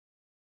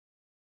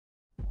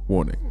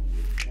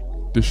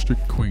Warning.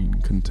 District Queen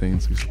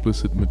contains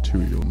explicit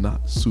material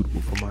not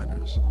suitable for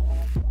minors.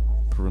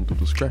 Parental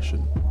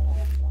discretion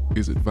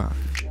is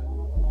advised.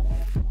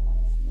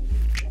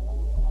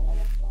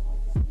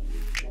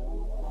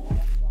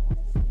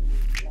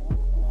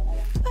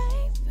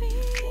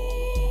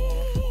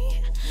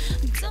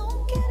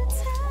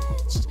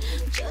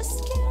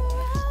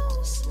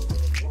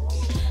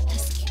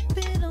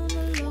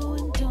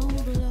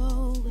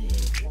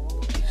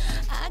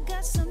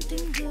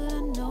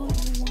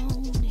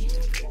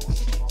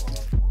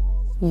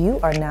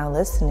 You are now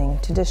listening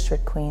to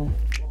District Queen.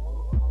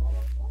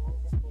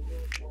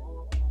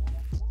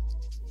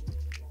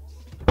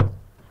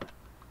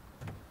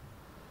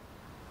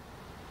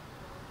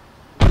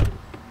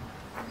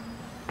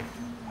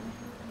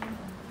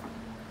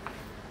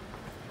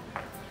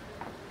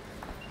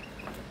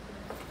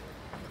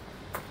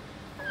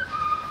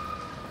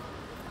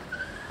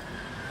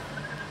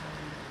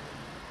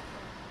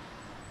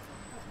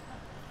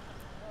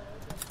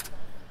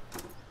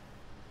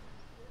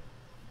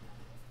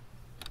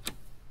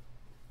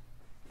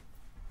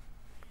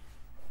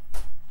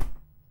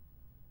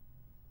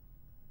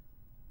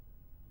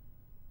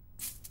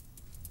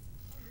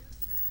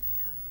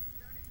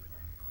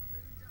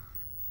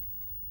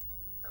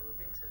 We've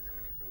been to the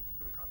Dominican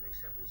Republic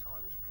several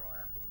times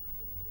prior.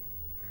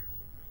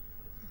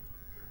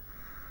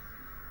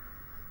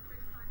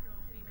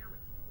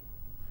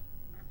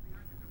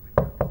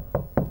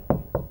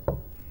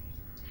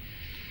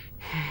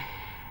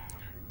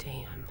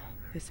 Damn,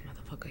 this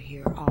motherfucker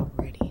here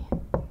already.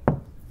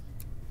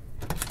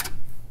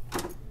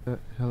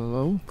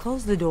 Hello?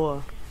 Close the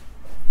door.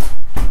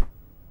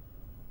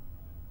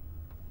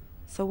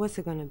 So what's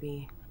it gonna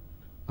be?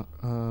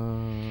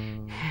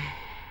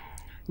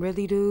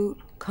 Really, dude?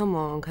 Come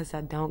on, cause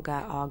I don't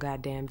got all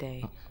goddamn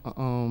day.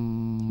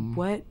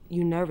 What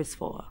you nervous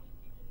for?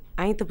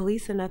 I ain't the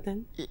police or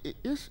nothing.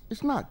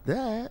 It's not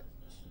that.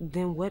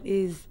 Then what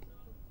is...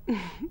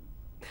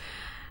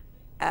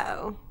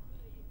 Oh.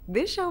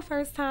 This your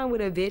first time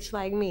with a bitch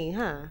like me,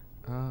 huh?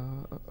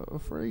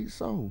 Afraid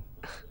so.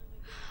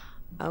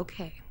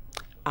 Okay.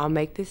 I'll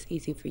make this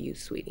easy for you,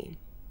 sweetie.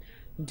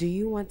 Do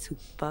you want to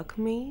fuck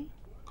me?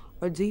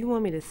 Or do you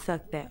want me to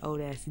suck that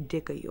old-ass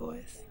dick of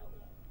yours?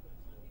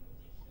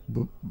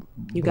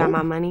 You got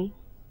my money?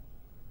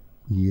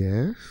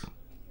 Yes.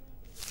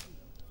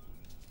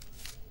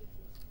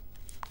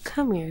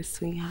 Come here,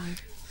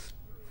 sweetheart.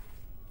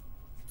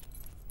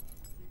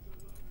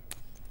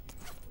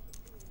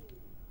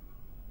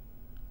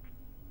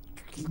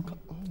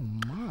 Oh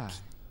my.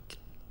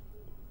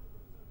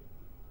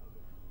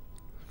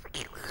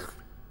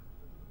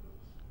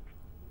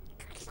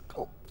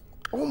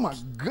 Oh my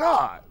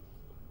God.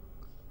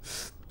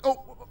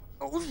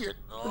 Oh shit.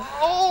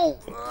 Oh.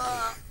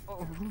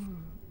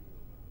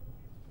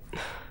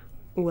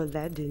 Well,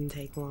 that didn't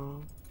take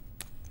long.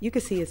 You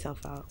can see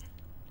yourself out.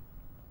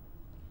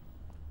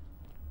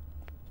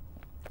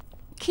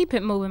 Keep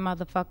it moving,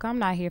 motherfucker. I'm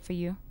not here for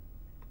you.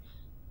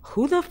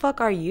 Who the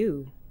fuck are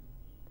you?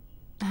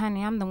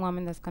 Honey, I'm the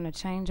woman that's gonna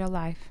change your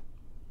life.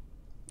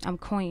 I'm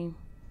Queen.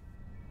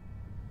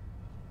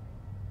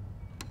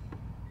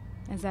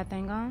 Is that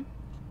thing on?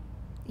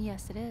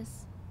 Yes, it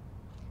is.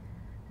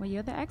 Well,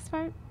 you're the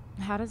expert.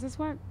 How does this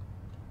work?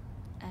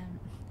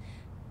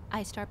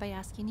 I start by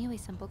asking you a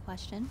simple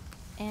question,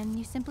 and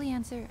you simply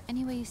answer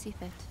any way you see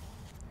fit.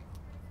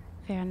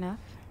 Fair enough.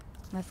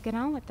 Let's get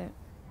on with it.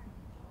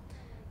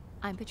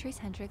 I'm Patrice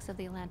Hendricks of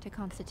the Atlanta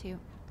Constitute.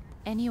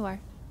 And you are?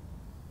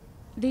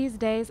 These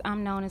days,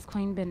 I'm known as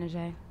Queen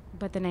Benajay,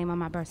 but the name on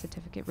my birth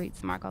certificate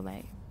reads Margo.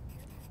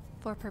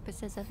 For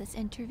purposes of this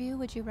interview,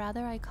 would you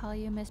rather I call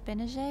you Miss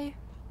Benajay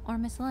or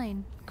Miss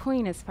Lane?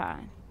 Queen is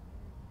fine.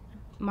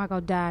 Margo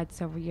died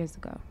several years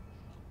ago.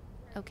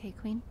 Okay,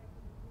 Queen.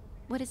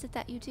 What is it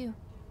that you do?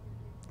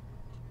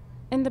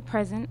 In the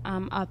present,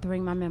 I'm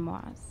authoring my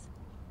memoirs.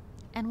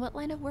 And what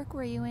line of work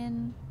were you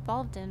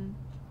involved in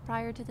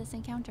prior to this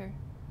encounter?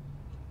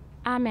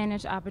 I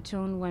manage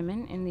opportune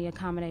women in the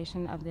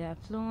accommodation of the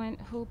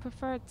affluent who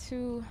prefer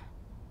to,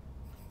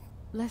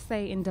 let's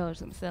say, indulge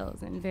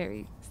themselves in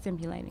very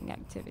stimulating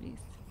activities.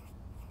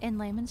 In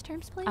layman's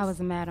terms, please? I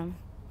was a madam.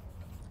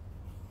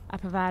 I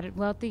provided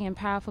wealthy and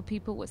powerful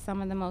people with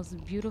some of the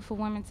most beautiful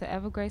women to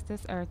ever grace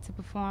this earth to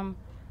perform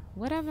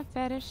whatever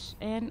fetish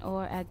and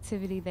or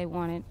activity they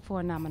wanted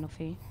for a nominal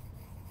fee.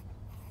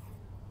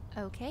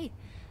 Okay,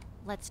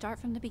 let's start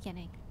from the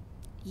beginning.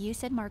 You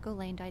said Margo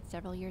Lane died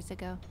several years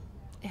ago.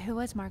 Who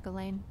was Margo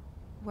Lane?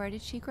 Where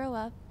did she grow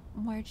up?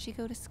 Where did she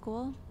go to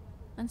school?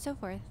 And so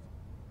forth.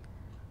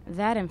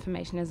 That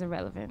information is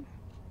irrelevant.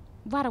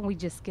 Why don't we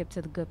just skip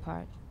to the good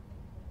part?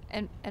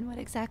 And what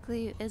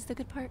exactly is the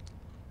good part?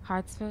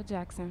 Hartsfield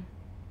Jackson.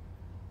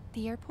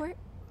 The airport?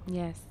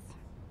 Yes.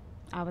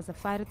 I was a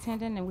flight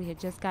attendant and we had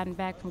just gotten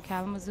back from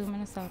Kalamazoo,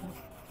 Minnesota.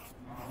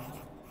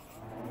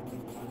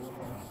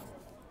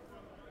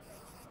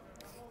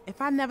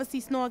 If I never see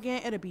snow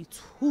again, it'll be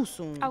too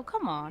soon. Oh,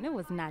 come on. It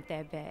was not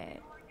that bad.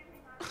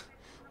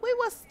 We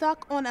were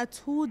stuck on a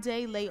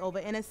 2-day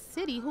layover in a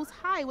city whose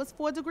high was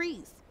 4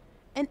 degrees.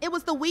 And it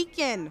was the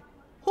weekend.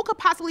 Who could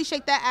possibly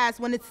shake that ass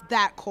when it's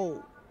that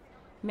cold?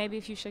 Maybe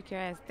if you shook your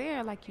ass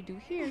there like you do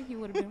here, you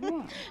would have been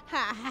warm.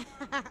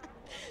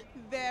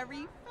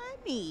 Very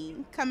funny.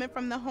 Coming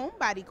from the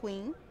homebody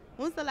queen.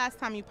 When was the last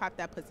time you popped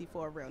that pussy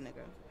for a real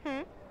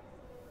nigga?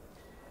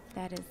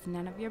 That is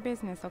none of your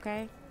business,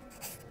 okay?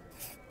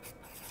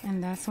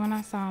 And that's when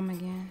I saw him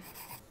again.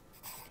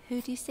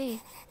 Who'd you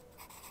see?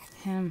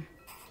 Him.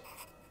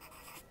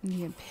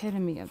 The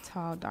epitome of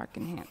tall, dark,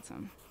 and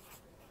handsome.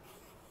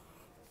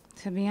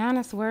 To be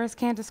honest, words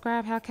can't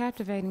describe how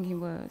captivating he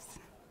was.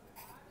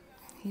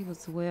 He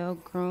was well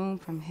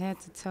groomed from head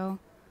to toe,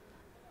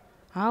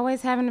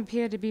 always having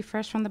appeared to be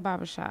fresh from the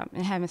barber shop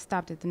and having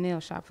stopped at the nail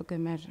shop for good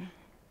measure.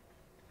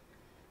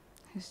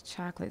 His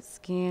chocolate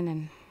skin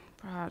and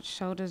broad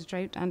shoulders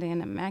draped under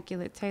an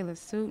immaculate tailored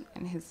suit,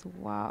 and his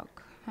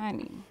walk,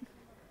 honey,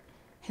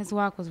 his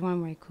walk was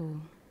one-way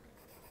cool,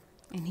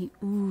 and he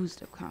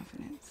oozed of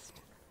confidence.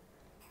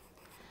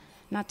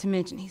 Not to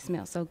mention, he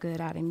smelled so good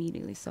I'd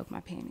immediately soak my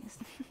panties.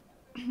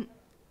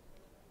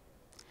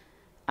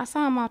 I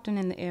saw him often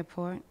in the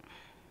airport.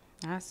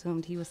 I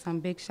assumed he was some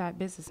big-shot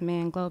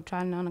businessman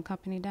globetrotting on a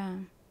company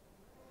dime.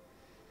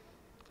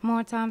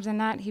 More times than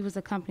not, he was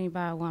accompanied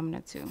by a woman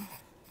or two.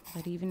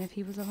 But even if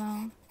he was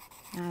alone,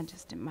 I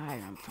just admire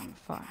him from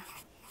afar.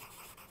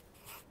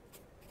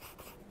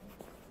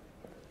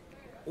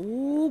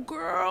 Ooh,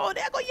 girl,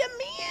 there go your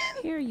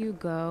man. Here you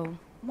go.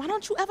 Why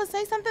don't you ever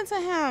say something to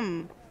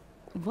him?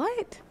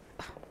 What?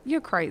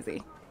 You're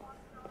crazy.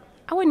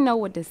 I wouldn't know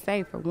what to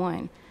say, for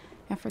one.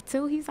 And for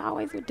two, he's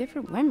always with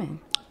different women.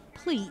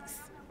 Please.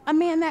 A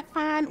man that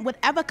fine,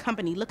 whatever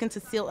company looking to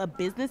seal a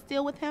business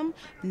deal with him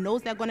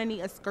knows they're gonna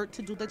need a skirt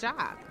to do the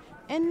job.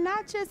 And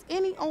not just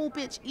any old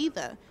bitch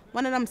either.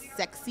 One of them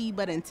sexy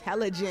but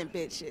intelligent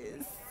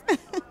bitches.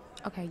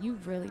 Okay, you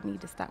really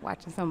need to stop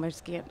watching so much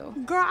Scandal.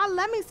 Girl, I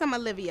love me some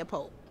Olivia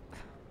Pope.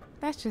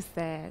 That's just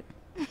sad.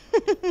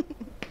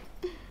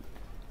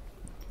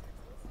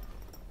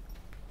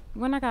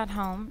 When I got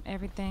home,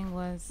 everything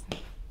was,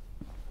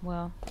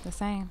 well, the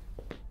same.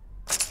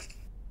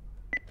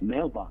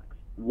 Mailbox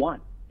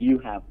 1. You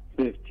have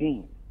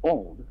 15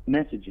 old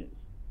messages.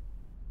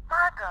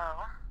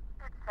 Margo,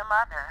 it's your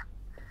mother.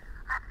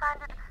 I find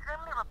it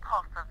extremely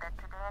repulsive that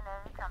today and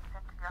age I'm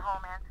sent to your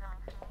home answering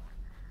machine.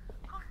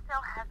 Who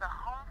still has a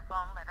home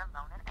phone, let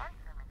alone an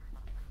answering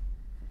machine?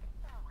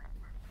 Anyway,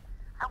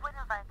 I would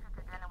invite you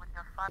to dinner with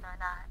your father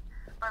and I,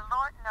 but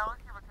Lord knows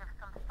he will give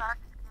some stark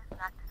excuse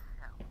not to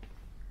show.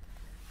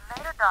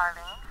 Later,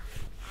 darling.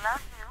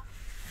 Love you.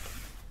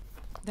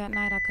 That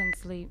night I couldn't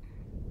sleep.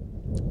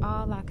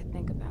 All I could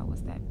think about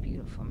was that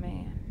beautiful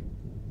man.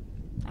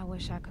 I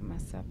wish I could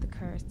muster up the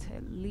courage to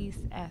at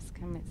least ask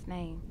him his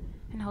name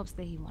in hopes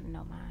that he wouldn't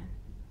know mine.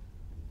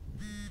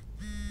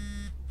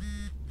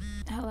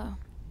 Hello.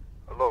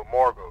 Hello,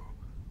 Margo.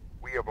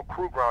 We have a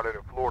crew grounded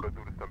in Florida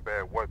due to some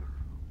bad weather.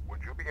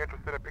 Would you be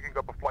interested in picking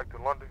up a flight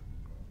to London?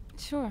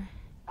 Sure.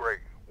 Great.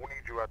 We'll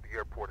need you at the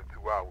airport in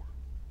 2 hours.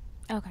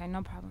 Okay,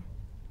 no problem.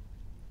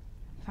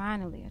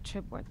 Finally, a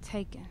trip worth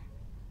taking.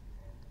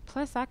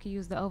 Plus, I could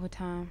use the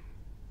overtime.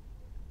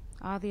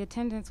 All the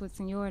attendants with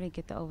seniority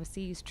get the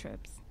overseas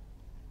trips.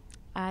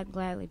 I'd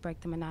gladly break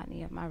the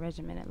monotony of my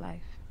regimented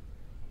life.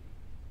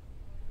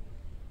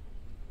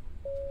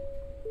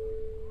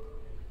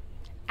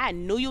 I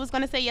knew you was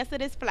gonna say yes to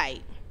this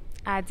flight.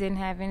 I didn't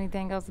have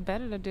anything else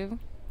better to do.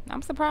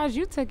 I'm surprised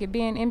you took it,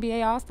 being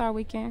NBA All-Star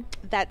Weekend.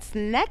 That's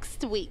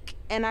next week,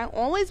 and I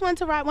always want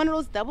to ride one of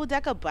those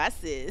double-decker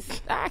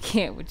buses. I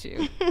can't with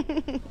you.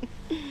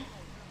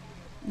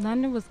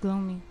 London was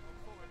gloomy,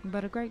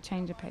 but a great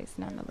change of pace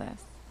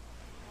nonetheless.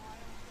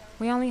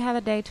 We only had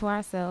a day to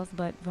ourselves,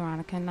 but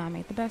Veronica and I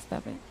made the best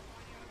of it.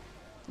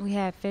 We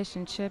had fish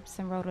and chips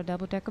and rode a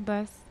double-decker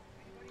bus.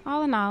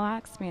 All in all, I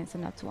experienced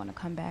enough to want to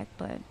come back,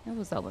 but it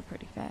was over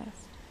pretty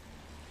fast.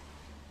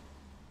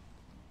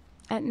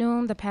 At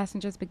noon, the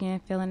passengers began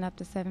filling up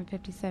the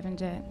 757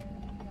 jet.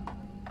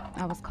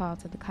 I was called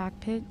to the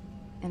cockpit,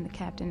 and the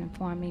captain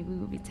informed me we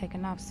would be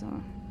taking off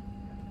soon.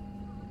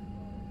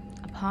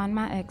 Upon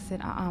my exit,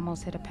 I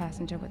almost hit a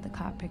passenger with the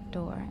cockpit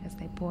door as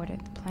they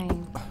boarded the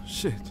plane.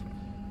 Shit.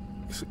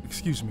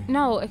 Excuse me.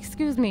 No,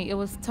 excuse me. It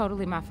was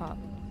totally my fault.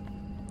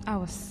 I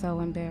was so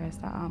embarrassed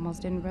I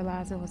almost didn't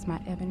realize it was my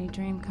ebony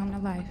dream come to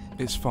life.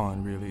 It's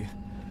fine, really.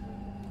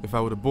 If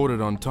I would have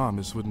boarded on time,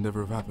 this would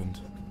never have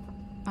happened.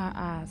 Our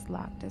eyes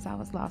locked as I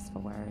was lost for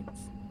words.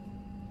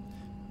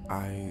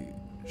 I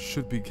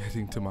should be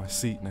getting to my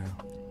seat now.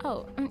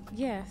 Oh,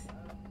 yes.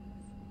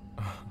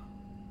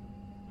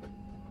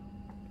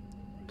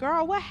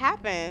 Girl, what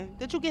happened?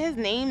 Did you get his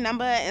name,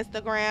 number,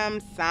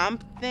 Instagram,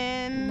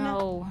 something?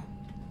 No.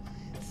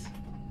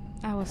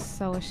 I was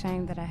so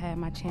ashamed that I had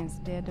my chance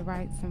dead to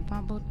rights and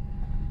fumbled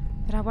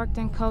that I worked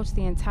and coached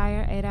the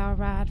entire 8-hour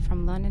ride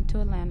from London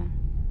to Atlanta.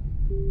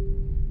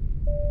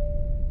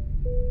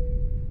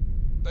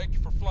 Thank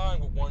you for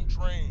flying with One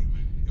Dream.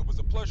 It was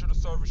a pleasure to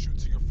service you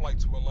to your flight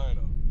to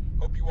Atlanta.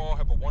 Hope you all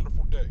have a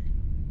wonderful day.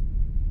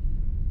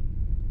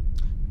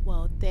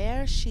 Well,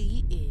 there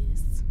she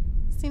is.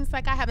 Seems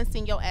like I haven't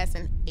seen your ass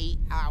in 8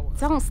 hours.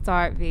 Don't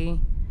start, V.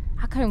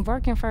 I couldn't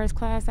work in first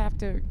class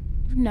after,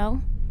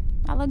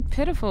 I looked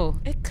pitiful.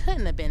 It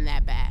couldn't have been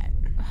that bad.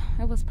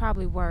 It was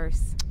probably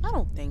worse. I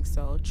don't think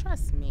so.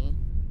 Trust me.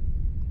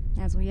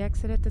 As we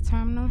exited the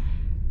terminal,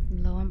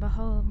 lo and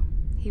behold,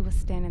 he was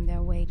standing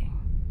there waiting.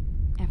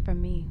 And for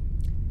me.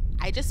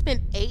 I just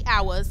spent 8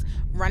 hours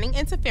running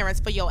interference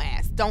for your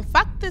ass. Don't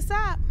fuck this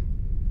up.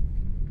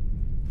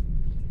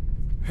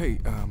 Hey,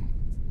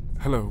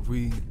 hello.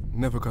 We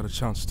never got a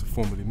chance to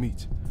formally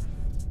meet.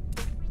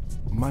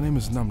 My name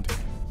is Namdi.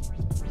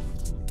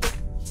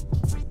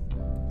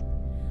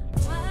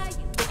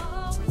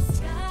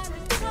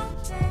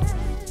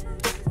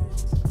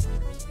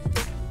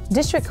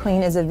 District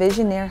Queen is a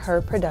Visionaire Her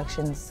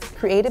Productions,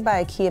 created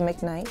by Akia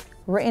McKnight,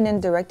 written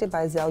and directed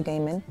by Zell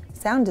Gaiman,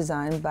 sound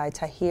designed by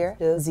Tahir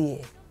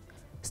Delzier,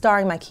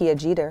 starring Micaiah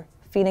Jeter,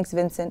 Phoenix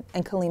Vincent,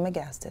 and Kalima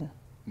Gaston.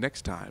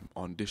 Next time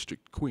on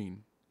District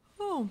Queen.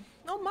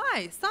 Oh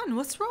my, son,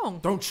 what's wrong?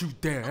 Don't you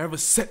dare ever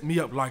set me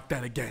up like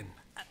that again.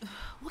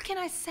 What can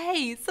I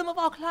say? Some of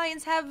our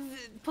clients have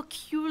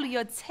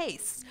peculiar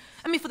tastes.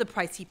 I mean, for the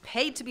price he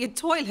paid to be a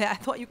toilet, I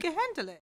thought you could handle it.